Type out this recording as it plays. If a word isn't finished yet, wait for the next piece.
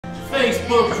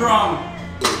Facebook drama.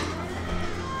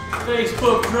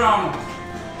 Facebook drama.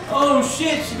 Oh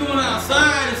shit, she's going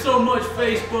outside and so much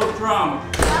Facebook drama.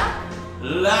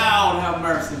 Loud, have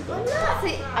mercy. Wala,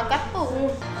 si agat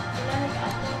po.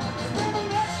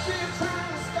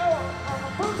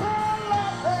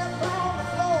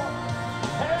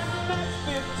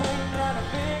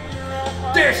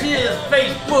 There she is,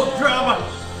 Facebook drama.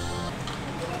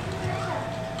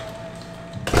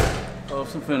 Oh,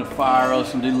 I'm finna fire up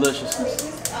some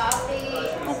deliciousness.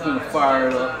 I'm finna fire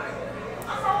it up.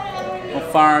 I'm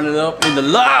firing it up in the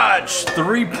Lodge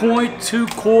 3.2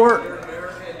 quart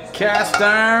cast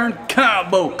iron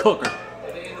combo cooker.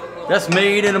 That's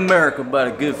made in America by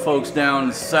the good folks down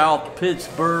in South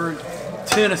Pittsburgh,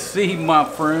 Tennessee, my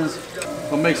friends.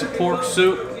 Gonna make some pork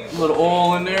soup, a little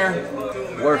oil in there.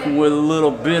 Working with a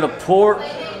little bit of pork.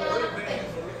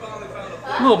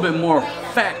 A little bit more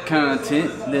fat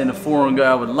content than the foreign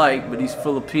guy would like, but these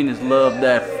Filipinos love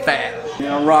that fat.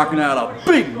 Now I'm rocking out a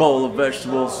big bowl of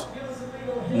vegetables.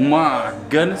 My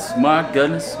goodness, my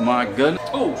goodness, my goodness.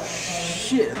 Oh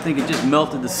shit, I think it just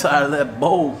melted the side of that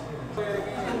bowl.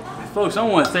 Folks, I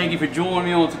want to thank you for joining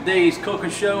me on today's cooking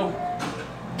show.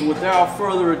 And without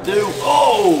further ado,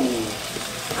 oh!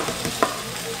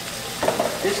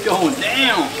 It's going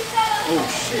down. Oh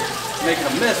shit, making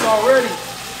a mess already.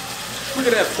 Look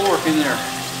at that pork in there.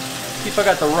 See if I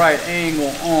got the right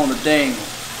angle on the dangle.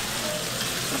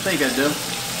 I think I do.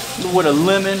 With a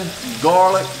lemon,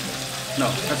 garlic.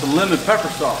 No, that's a lemon pepper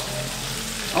sauce.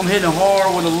 I'm hitting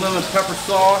hard with a lemon pepper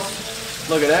sauce.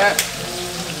 Look at that.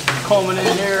 Coming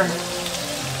in here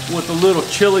with a little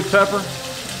chili pepper.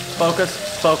 Focus,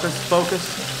 focus, focus.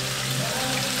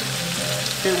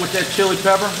 Hit with that chili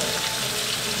pepper.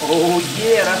 Oh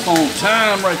yeah, that's on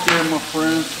time right there, my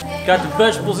friends. Got the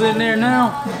vegetables in there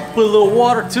now. Put a little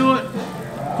water to it.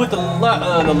 Put the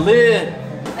lid.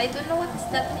 I don't know what is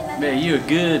that. Man, you a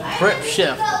good prep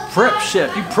chef. Prep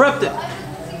chef, you prepped it.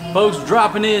 Folks,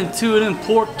 dropping in 2 of them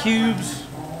pork cubes.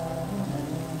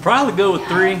 Probably go with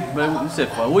 3, but we said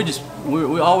 5.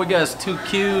 We all we got is 2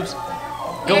 cubes.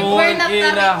 Going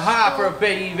in a hopper,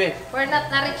 baby. We're not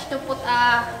rich to put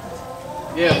a.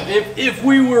 Yeah, if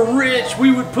we were rich,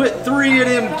 we would put 3 of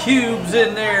them cubes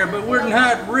in there, but we're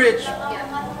not rich.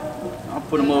 I'll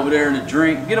put them over there in the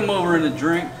drink. Get them over in the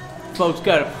drink. Folks,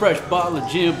 got a fresh bottle of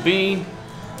Jim Beam.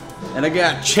 And I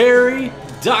got cherry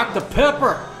Dr.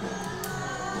 Pepper.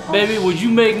 Baby, would you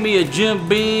make me a Jim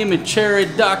Beam and cherry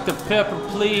Dr. Pepper,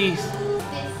 please?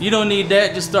 You don't need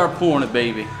that, just start pouring it,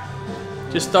 baby.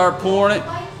 Just start pouring it.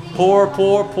 Pour,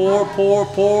 pour, pour, pour,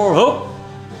 pour. Hoop.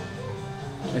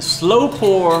 And slow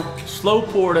pour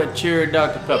that cherry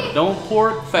Dr. Pepper. Don't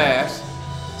pour it fast.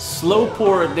 Slow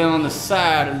pour it down the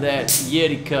side of that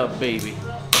Yeti cup, baby.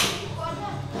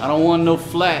 I don't want no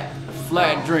flat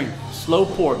drink. Slow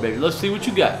pour it, baby. Let's see what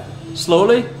you got.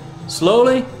 Slowly,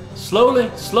 slowly,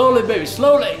 slowly, slowly, baby,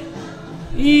 slowly.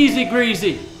 Easy,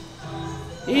 greasy.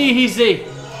 Easy.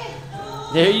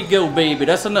 There you go, baby.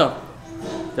 That's enough.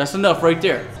 That's enough right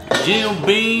there. Jim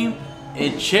Beam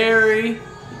and cherry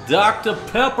Dr.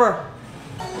 Pepper.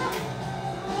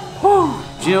 Whew.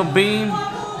 Jim Beam,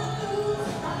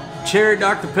 cherry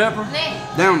Dr. Pepper.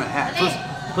 Down the hat.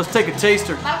 Let's take a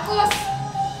taster. Marcos,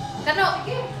 kano,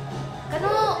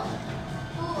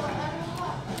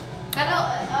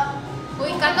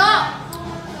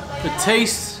 The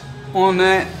taste on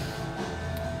that,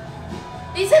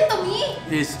 listen to me.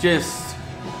 It's just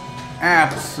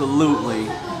absolutely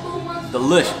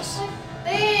delicious.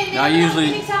 Now I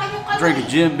usually drink a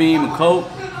Jim Beam and Coke,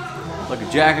 like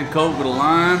a Jack and Coke with a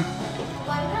lime.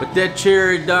 But that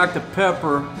cherry Dr.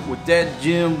 Pepper with that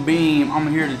Jim Beam, I'm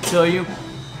here to tell you,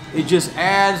 it just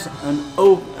adds an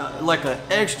like an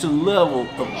extra level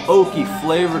of oaky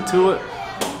flavor to it.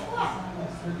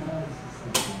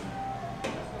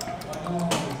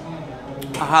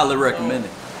 I highly recommend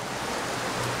it.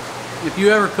 If you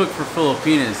ever cook for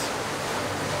Filipinos,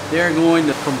 they're going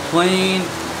to complain,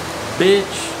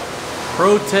 bitch,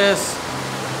 protest.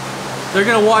 They're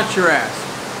gonna watch your ass.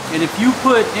 And if you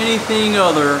put anything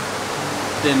other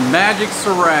than magic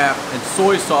syrup and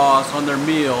soy sauce on their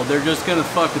meal, they're just gonna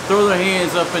fucking throw their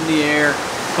hands up in the air,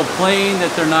 complain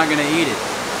that they're not gonna eat it.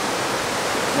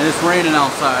 And it's raining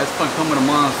outside. It's fucking coming a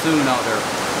monsoon out there.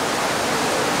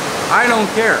 I don't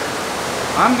care.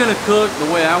 I'm gonna cook the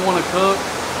way I wanna cook.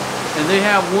 And they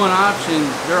have one option.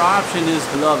 Their option is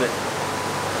to love it.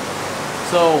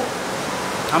 So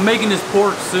I'm making this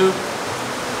pork soup.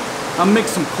 I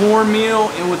mixed some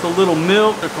cornmeal in with a little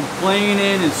milk. They're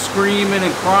complaining and screaming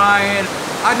and crying.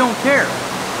 I don't care.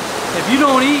 If you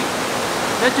don't eat,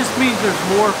 that just means there's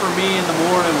more for me in the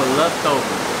morning with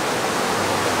leftovers.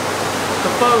 So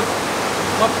folks,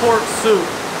 my pork soup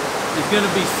is going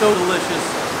to be so delicious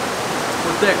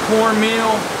with that cornmeal,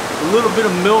 a little bit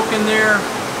of milk in there.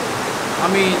 I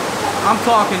mean, I'm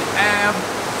talking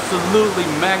absolutely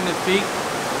magnifique.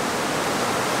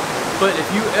 But if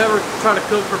you ever try to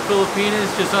cook for Filipinos,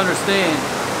 just understand,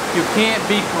 you can't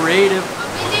be creative.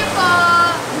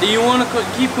 Do you want to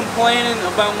keep complaining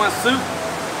about my soup?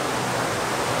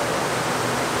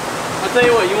 I'll tell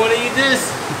you what, you want to eat this?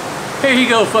 Here you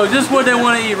go, folks. This is what they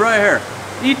want to eat right here.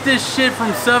 Eat this shit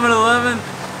from 7-Eleven,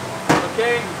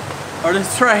 okay? Or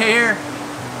this right here.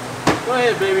 Go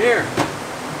ahead, baby, here.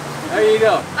 There you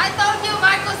go. I told you,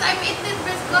 Marcos, I'm eating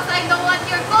this because I don't want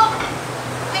your cook.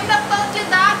 I've not told you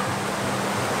that.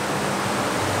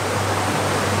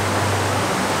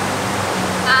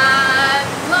 I'm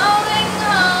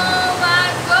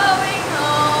going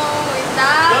home with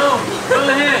that. Go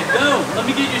ahead, go. Let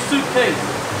me get your suitcase.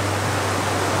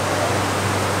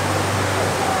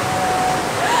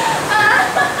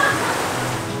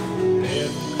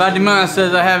 Fatima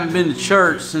says I haven't been to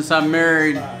church since I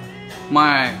married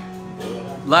my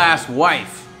last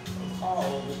wife.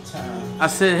 I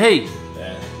said, hey,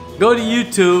 go to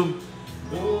YouTube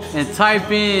and type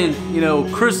in, you know,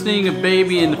 christening a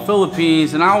baby in the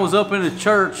Philippines. And I was up in a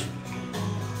church,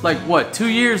 like what, 2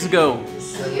 years ago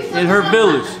in her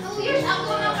village.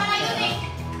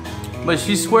 But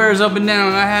she swears up and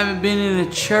down I haven't been in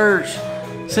a church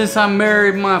since I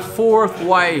married my 4th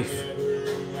wife.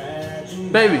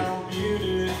 Baby,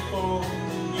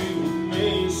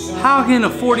 how can a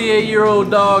 48-year-old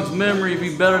dog's memory be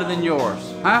better than yours?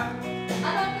 Huh?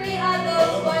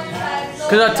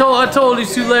 Because I told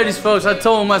these 2 ladies, folks, I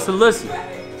told them, I said, listen,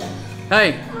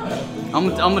 hey,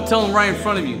 I'm going to tell them right in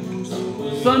front of you.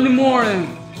 Sunday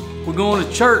morning, we're going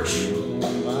to church.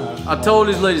 I told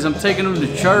these ladies I'm taking them to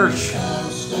church.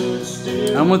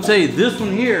 I'm going to tell you, this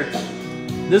one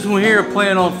here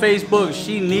playing on Facebook,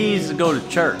 she needs to go to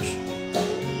church.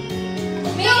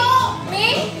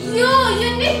 You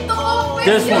need to open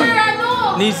this your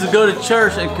one needs to go to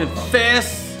church and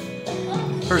confess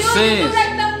her sins.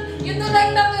 You do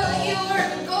like that you're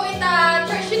going to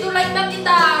church, you do like that in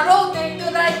the road, you do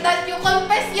like that you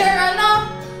confess your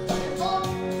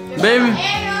Baby,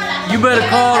 you better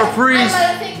call the priest. I'm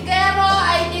a singero,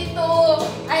 I need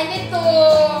to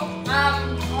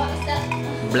what is that?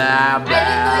 Blah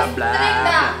blah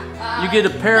blah. You get a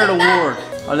parrot award.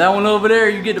 Oh, that one over there,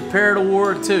 you get a parrot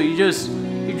award too. You're just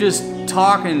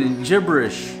talking and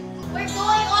gibberish. We're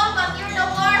going on, but you're the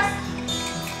worst.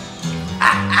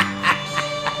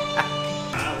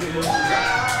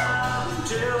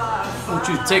 Won't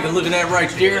you take a look at that right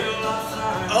there?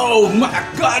 Oh my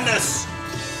goodness!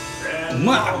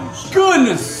 My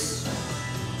goodness!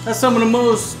 That's some of the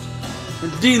most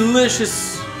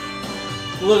delicious.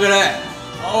 Look at that!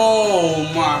 Oh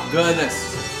my goodness!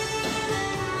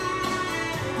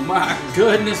 My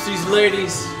goodness, these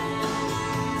ladies.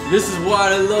 This is why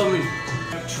they love me.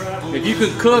 If you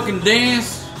can cook and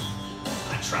dance,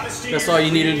 that's all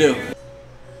you need to do.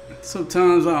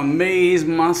 Sometimes I amaze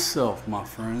myself, my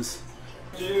friends.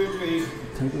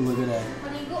 Take a look at that.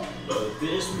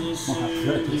 My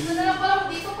goodness.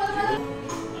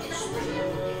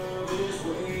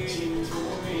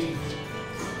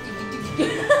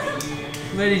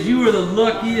 Ladies, you are the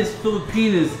luckiest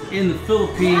Filipinas in the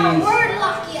Philippines. Yeah, we're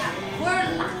lucky.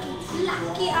 We're lucky.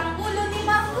 Lucky ang ulo ni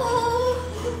Maku.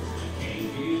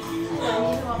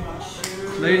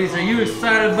 Ladies, are you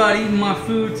excited about eating my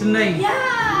food tonight?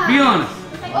 Yeah. Be honest.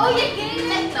 Oh, yeah,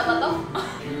 ganyan na ba to?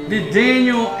 Did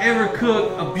Daniel ever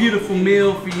cook a beautiful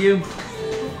meal for you?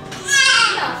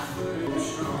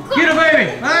 Get it,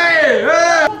 baby! Hey!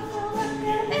 Hey!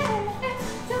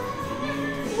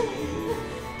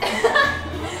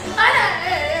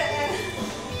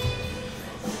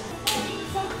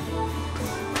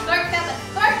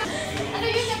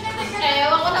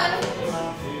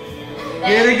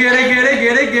 Get it, get it, get it,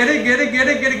 get it, get it, get it, get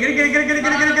it, get it, get it, get it, get it, get it, get it,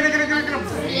 get it, get it, get it, get it.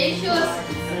 May shoes.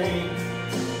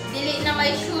 Dili na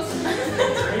may shoes.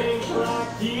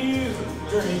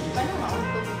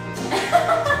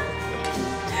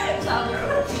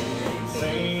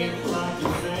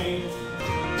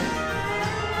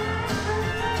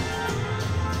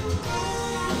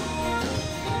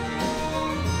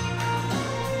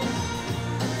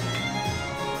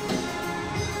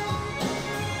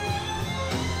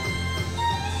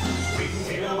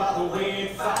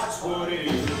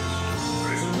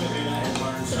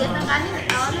 Sige ng kanin,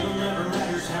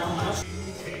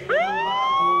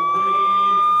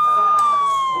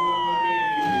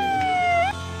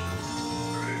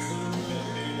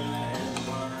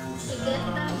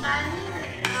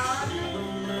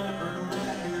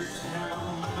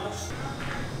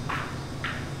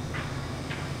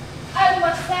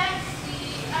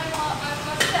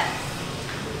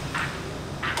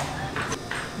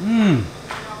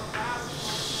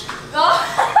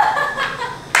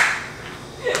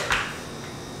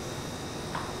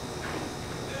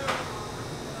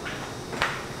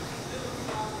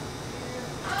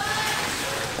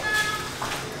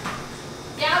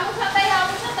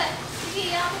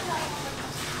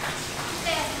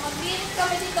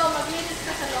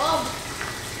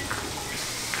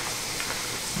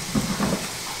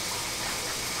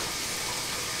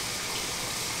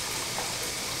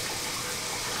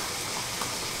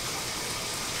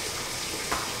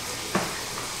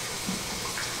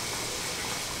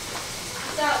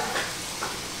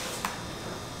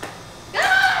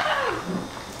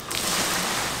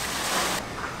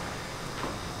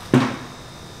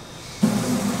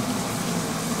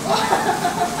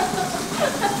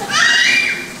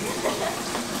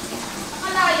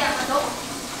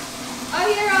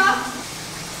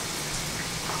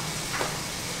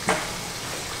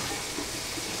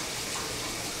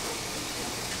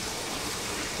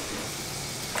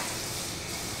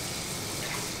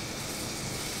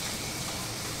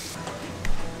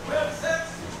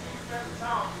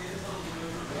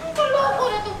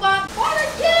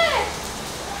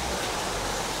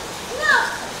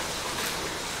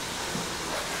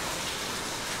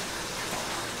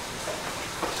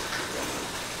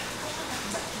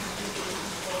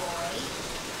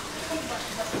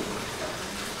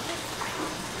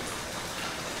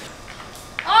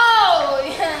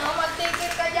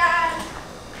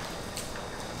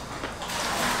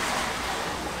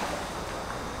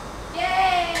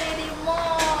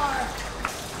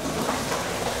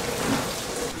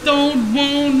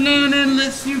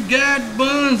 unless you got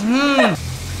buns, huh?